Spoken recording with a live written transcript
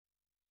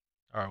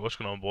Alright, what's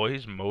going on,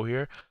 boys? Mo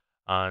here,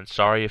 and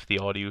sorry if the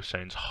audio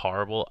sounds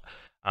horrible.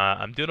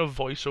 I'm doing a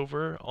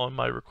voiceover on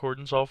my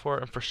recording software,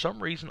 and for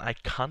some reason I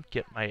can't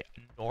get my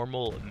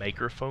normal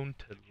microphone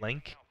to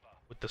link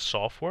with the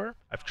software.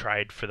 I've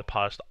tried for the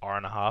past hour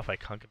and a half, I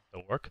can't get it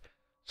to work.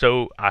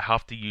 So I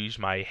have to use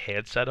my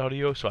headset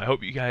audio, so I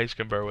hope you guys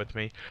can bear with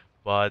me.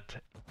 But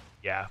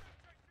yeah,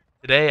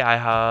 today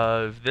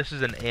this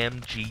is an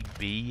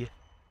MGB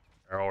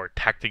or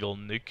tactical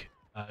nuke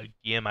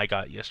game I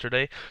got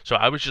yesterday. So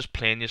I was just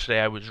playing yesterday.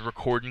 I was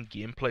recording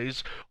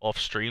gameplays off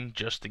stream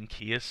just in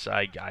case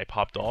I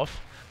popped off,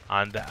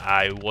 and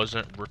I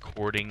wasn't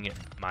recording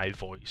my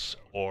voice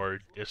or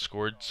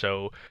Discord.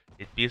 So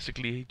it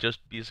basically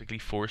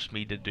forced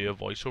me to do a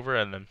voiceover.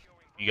 And then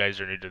if you guys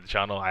are new to the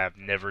channel, I have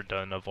never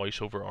done a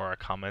voiceover or a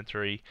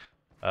commentary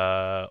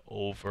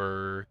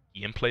over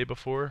gameplay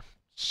before.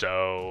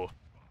 So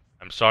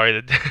I'm sorry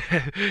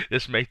that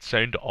this might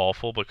sound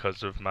awful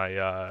because of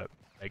my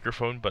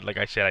microphone, but like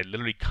I said, I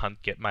literally can't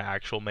get my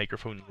actual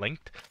microphone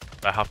linked.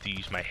 I have to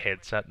use my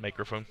headset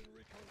microphone.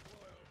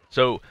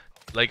 So,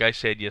 like I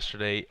said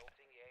yesterday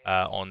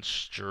on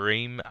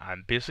stream,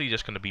 I'm basically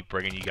just going to be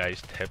bringing you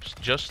guys tips,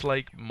 just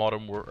like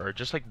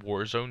just like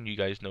Warzone. You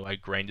guys know I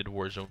grinded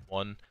Warzone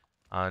 1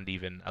 and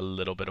even a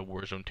little bit of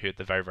Warzone 2 at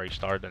the very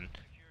start, and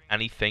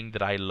anything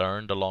that I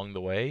learned along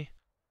the way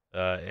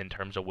in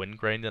terms of win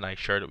grinding, I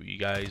shared it with you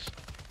guys,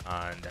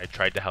 and I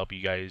tried to help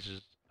you guys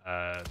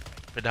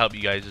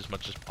as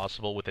much as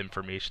possible with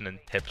information and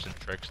tips and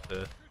tricks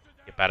to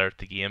get better at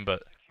the game.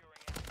 But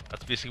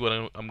that's basically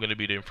what I'm going to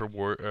be doing for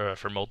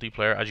for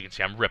multiplayer. As you can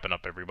see, I'm ripping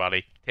up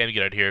everybody. Time to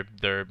get out here.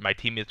 My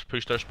teammates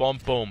push their spawn.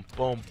 Boom,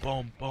 boom,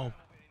 boom, boom.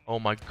 Oh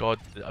my god,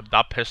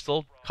 that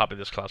pistol. Copy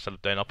this class, set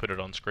it down. I'll put it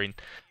on screen.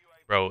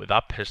 Bro,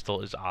 that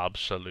pistol is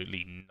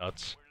absolutely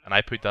nuts. And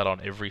I put that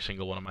on every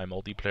single one of my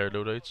multiplayer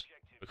loadouts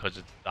because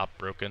it's that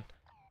broken.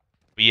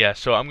 But yeah,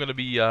 so I'm gonna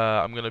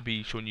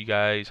be showing you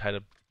guys how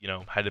to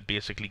how to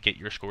basically get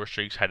your score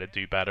streaks, how to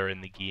do better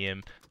in the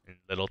game, and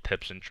little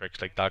tips and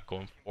tricks like that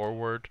going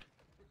forward.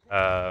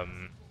 'Cause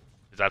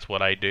that's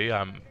what I do.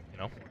 I'm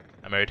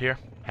out here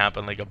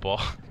camping like a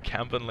boss,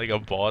 camping like a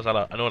boss. I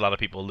know a lot of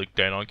people look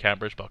down on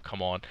campers, but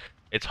come on,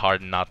 it's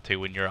hard not to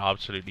when you're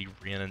absolutely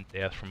raining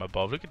death from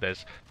above. Look at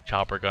this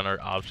chopper gunner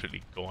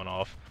absolutely going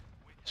off.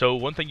 So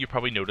one thing you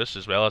probably noticed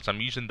as well is I'm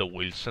using the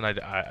Wilson.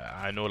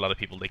 I know a lot of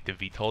people like the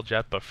VTOL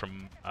jet, but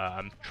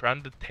I'm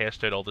trying to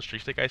test out all the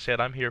streaks. Like I said,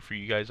 I'm here for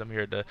you guys. I'm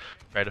here to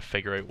try to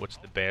figure out what's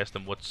the best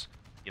and what's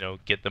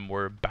get the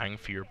more bang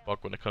for your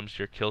buck when it comes to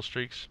your kill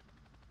streaks.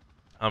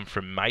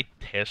 From my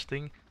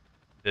testing,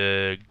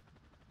 the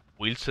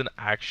Wilson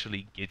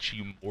actually gets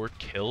you more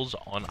kills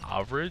on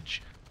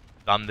average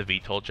than the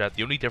VTOL jet.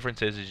 The only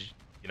difference is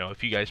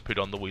if you guys put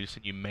on the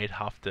Wilson, you might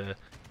have to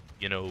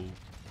you know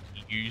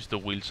use the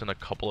Wilson a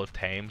couple of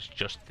times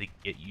just to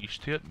get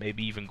used to it.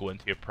 Maybe even go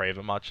into a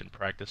private match and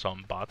practice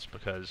on bots,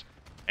 because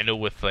I know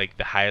with like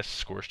the highest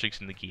score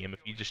streaks in the game, if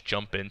you just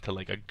jump into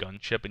like a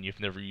gunship and you've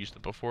never used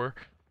it before,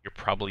 you're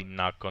probably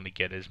not going to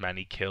get as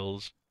many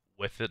kills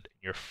with it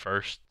in your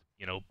first,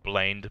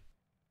 blind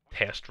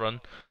test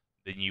run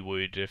than you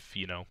would if,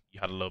 you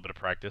had a little bit of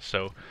practice.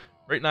 So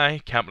right now,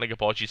 camping like a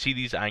boss, you see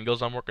these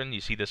angles I'm working?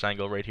 You see this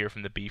angle right here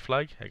from the B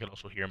flag? I can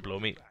also hear him below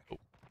me. Oh.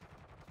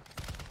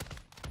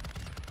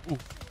 Ooh.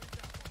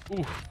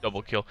 Ooh,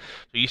 double kill.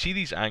 So you see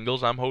these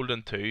angles I'm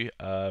holding too.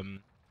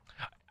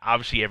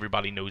 Obviously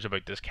everybody knows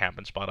about this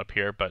camping spot up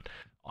here, but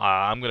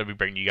I'm going to be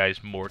bringing you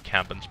guys more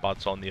camping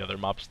spots on the other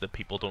maps that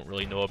people don't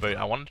really know about.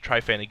 I wanted to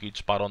try find a good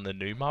spot on the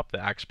new map, the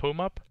Expo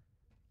map.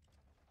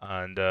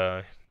 And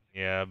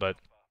yeah, but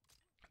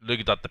look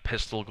at that, the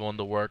pistol going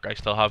to work. I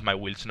still have my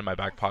Wilson in my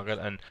back pocket,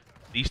 and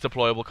these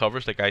deployable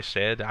covers, like I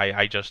said,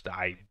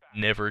 I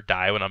never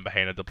die when I'm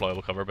behind a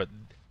deployable cover, but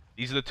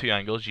these are the two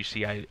angles. You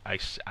see,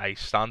 I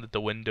stand at the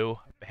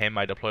window behind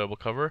my deployable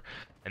cover,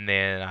 and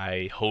then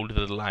I hold the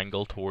little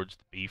angle towards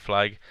the B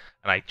flag,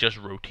 and I just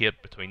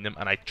rotate between them,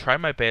 and I try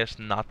my best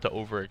not to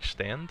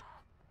overextend,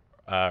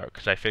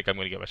 because I think I'm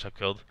going to get myself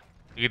killed.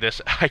 Look at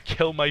this, I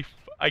kill my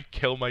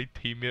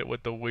teammate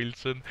with the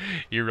Wilson.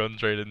 He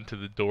runs right into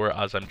the door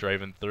as I'm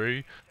driving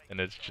through,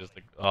 and it's just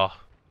like, oh,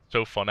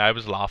 so funny. I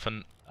was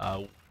laughing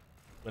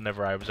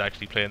whenever I was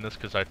actually playing this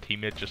because our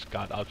teammate just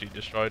got absolutely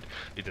destroyed.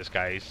 Dude, this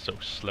guy is so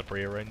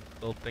slippery around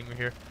the little thing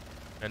here,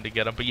 and to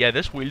get him. But yeah,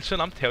 this Wilson,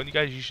 I'm telling you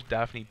guys, you should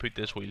definitely put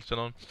this Wilson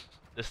on.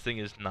 This thing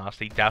is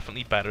nasty.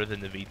 Definitely better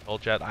than the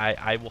VTOL jet.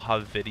 I will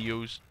have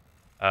videos,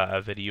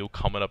 a video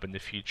coming up in the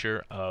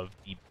future of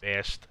the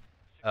best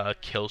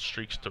kill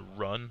streaks to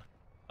run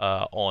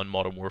on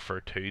Modern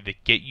Warfare 2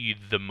 that get you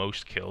the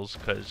most kills,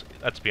 because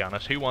let's be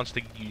honest, who wants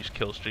to use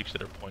kill streaks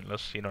that are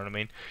pointless, you know what I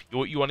mean?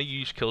 You want to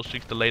use kill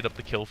streaks to light up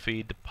the kill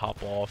feed, to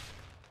pop off,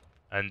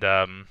 and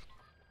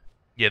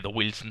yeah, the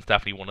Wilson's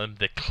definitely one of them.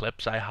 The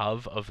clips I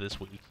have of this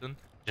Wilson,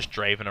 just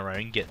driving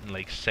around getting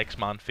like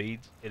 6-man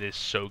feeds, it is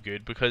so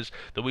good, because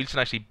the Wilson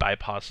actually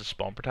bypasses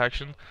spawn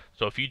protection,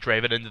 so if you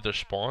drive it into their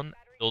spawn,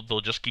 they'll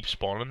just keep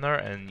spawning there,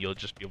 and you'll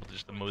just be able to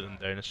just mow them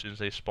down as soon as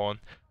they spawn.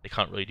 They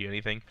can't really do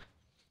anything.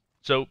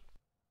 So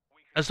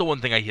That's the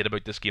one thing I hate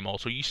about this game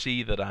also. You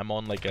see that I'm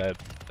on like a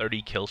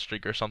 30 kill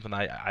streak or something.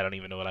 I don't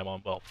even know what I'm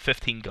on. Well,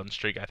 15 gun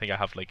streak. I think I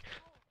have like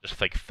just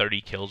like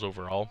 30 kills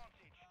overall.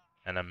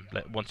 And I'm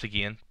once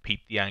again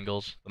peep the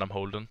angles that I'm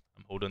holding.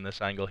 I'm holding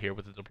this angle here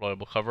with the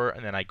deployable cover,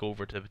 and then I go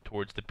over to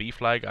towards the B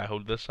flag. I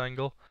hold this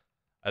angle.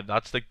 And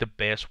that's like the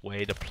best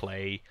way to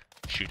play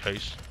shoot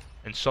house.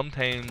 And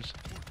sometimes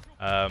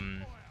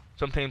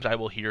I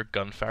will hear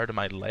gunfire to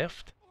my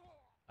left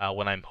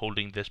when I'm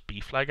holding this B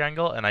flag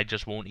angle, and I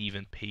just won't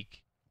even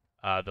peek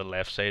the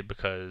left side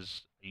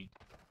because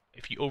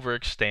if you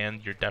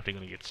overextend, you're definitely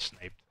going to get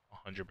sniped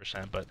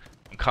 100%. But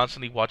I'm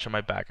constantly watching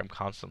my back. I'm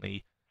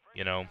constantly,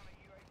 you know,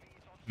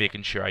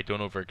 making sure I don't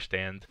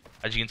overextend.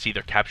 As you can see,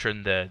 they're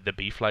capturing the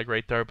B flag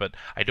right there, but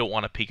I don't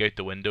want to peek out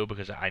the window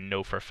because I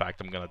know for a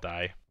fact I'm going to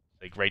die.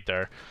 Like right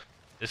there.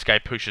 This guy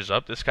pushes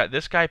up. This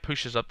guy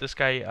pushes up. This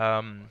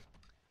guy,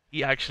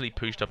 he actually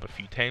pushed up a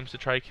few times to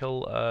try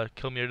kill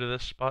me out of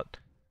this spot.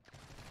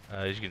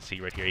 As you can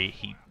see right here,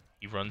 he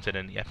runs in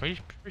and yeah, pretty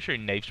sure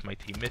he knifes my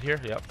teammate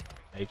here. Yep,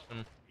 knifes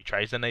him. He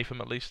tries to knife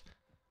him at least.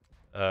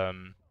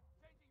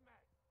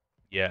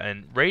 Yeah,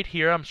 and right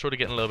here I'm sort of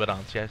getting a little bit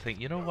antsy. I think,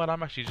 you know what,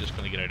 I'm actually just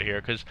going to get out of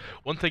here, because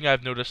one thing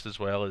I've noticed as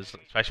well is,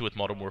 especially with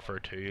Modern Warfare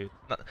 2,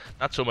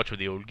 not so much with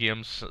the old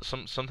games,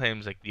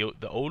 sometimes like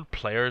the old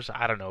players,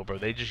 I don't know bro,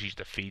 they just used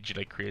to feed you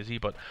like crazy,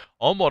 but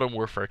on Modern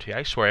Warfare 2,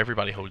 I swear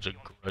everybody holds a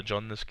grudge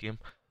on this game.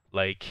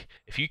 Like,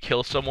 if you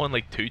kill someone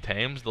like 2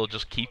 times, they'll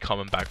just keep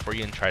coming back for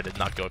you and try to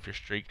knock you off your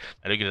streak.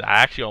 And look at it,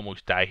 I actually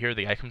almost die here.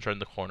 The guy comes around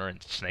the corner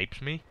and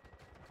snipes me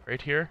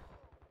right here.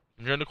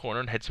 Comes around the corner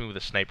and hits me with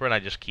a sniper, and I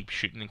just keep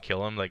shooting and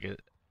kill him like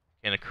it,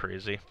 kind of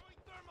crazy.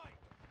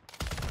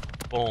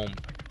 Boom.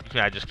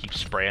 I just keep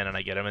spraying and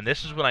I get him. And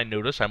this is when I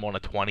notice I'm on a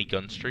 20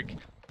 gun streak.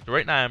 So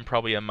right now I'm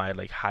probably in my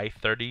like high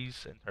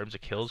 30s in terms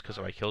of kills because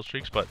of my kill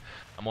streaks, but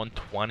I'm on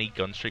 20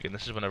 gun streak, and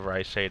this is whenever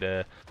I say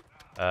to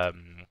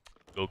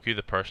Goku,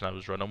 the person I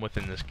was running with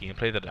in this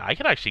gameplay, that I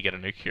could actually get a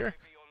nuke here.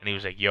 And he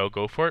was like, "Yo,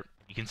 go for it."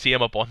 You can see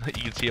him up on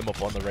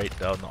the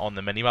right on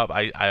the minimap.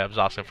 I was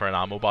asking for an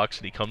ammo box,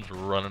 and he comes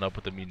running up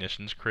with the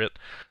munitions crate.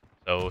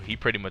 So he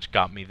pretty much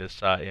got me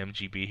this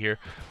MGB here.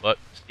 But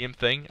same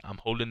thing, I'm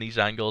holding these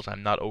angles.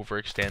 I'm not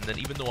overextending,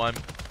 even though I'm,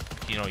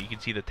 you know, you can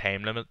see the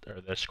time limit or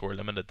the score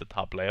limit at the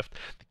top left.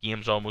 The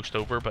game's almost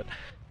over, but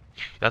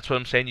that's what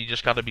I'm saying. You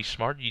just got to be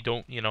smart. You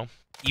don't, you know,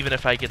 even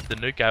if I get the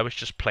nuke, I was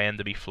just playing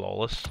to be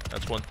flawless.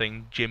 That's one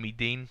thing. Jimmy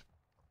Dean,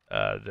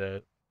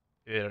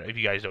 if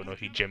you guys don't know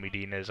who Jimmy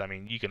Dean is, I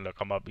mean, you can look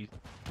him up. He's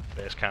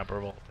the best camper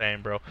of all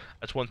time, bro.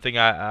 That's one thing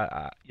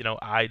you know,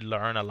 I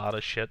learn a lot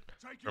of shit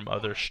from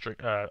other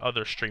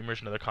streamers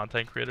and other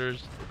content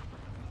creators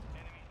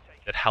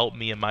that help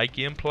me in my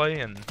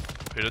gameplay and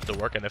put it to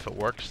work. And if it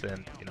works,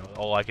 then, you know,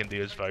 all I can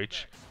do is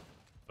vouch.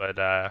 But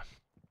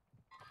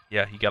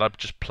yeah, you gotta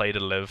just play to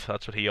live.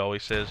 That's what he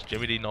always says.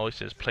 Jimmy Dean always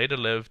says, play to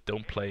live,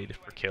 don't play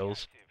for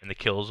kills, and the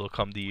kills will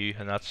come to you.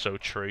 And that's so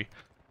true.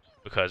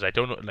 Because I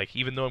don't know, like,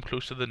 even though I'm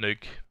close to the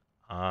nuke,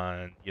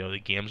 and, you know, the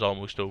game's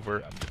almost over,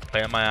 I'm just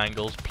playing my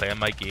angles, playing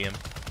my game,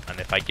 and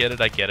if I get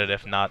it, I get it.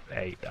 If not,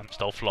 hey, I'm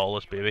still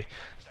flawless, baby.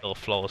 Still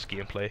flawless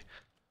gameplay.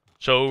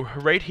 So,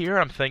 right here,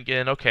 I'm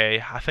thinking,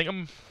 okay, I think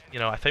I'm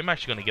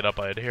actually going to get up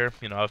out of here.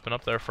 You know, I've been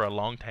up there for a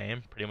long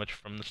time, pretty much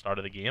from the start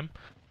of the game.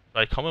 So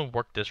I come and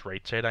work this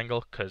right side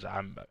angle, because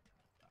I'm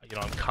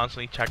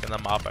constantly checking the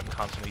map, I'm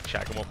constantly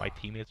checking what my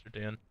teammates are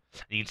doing.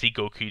 You can see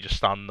Goku just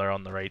standing there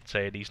on the right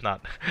side. He's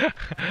not.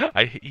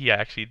 He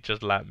actually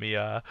just let me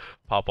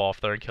pop off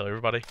there and kill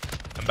everybody.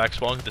 I'm back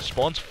spawn. The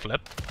spawn's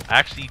flipped. I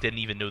actually didn't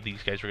even know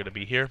these guys were gonna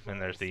be here.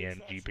 And there's the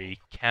MGB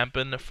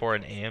camping for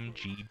an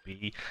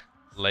MGB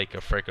like a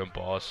freaking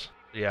boss.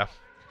 Yeah,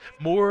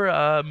 more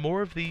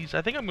of these.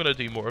 I think I'm gonna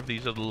do more of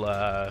these little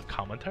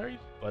commentaries.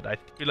 But I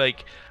feel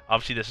like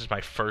obviously this is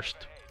my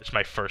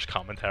first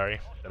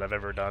commentary that I've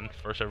ever done,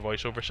 first ever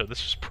voiceover. So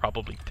this is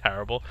probably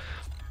terrible.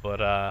 But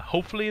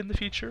hopefully in the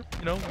future,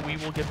 you know, we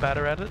will get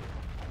better at it,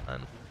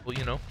 and we'll,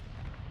 you know,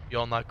 be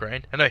on that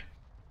grind. Anyway,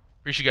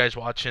 appreciate you guys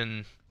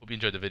watching. Hope you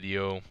enjoyed the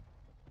video.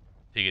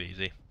 Take it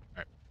easy.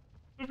 Alright.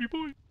 Love you,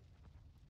 boy.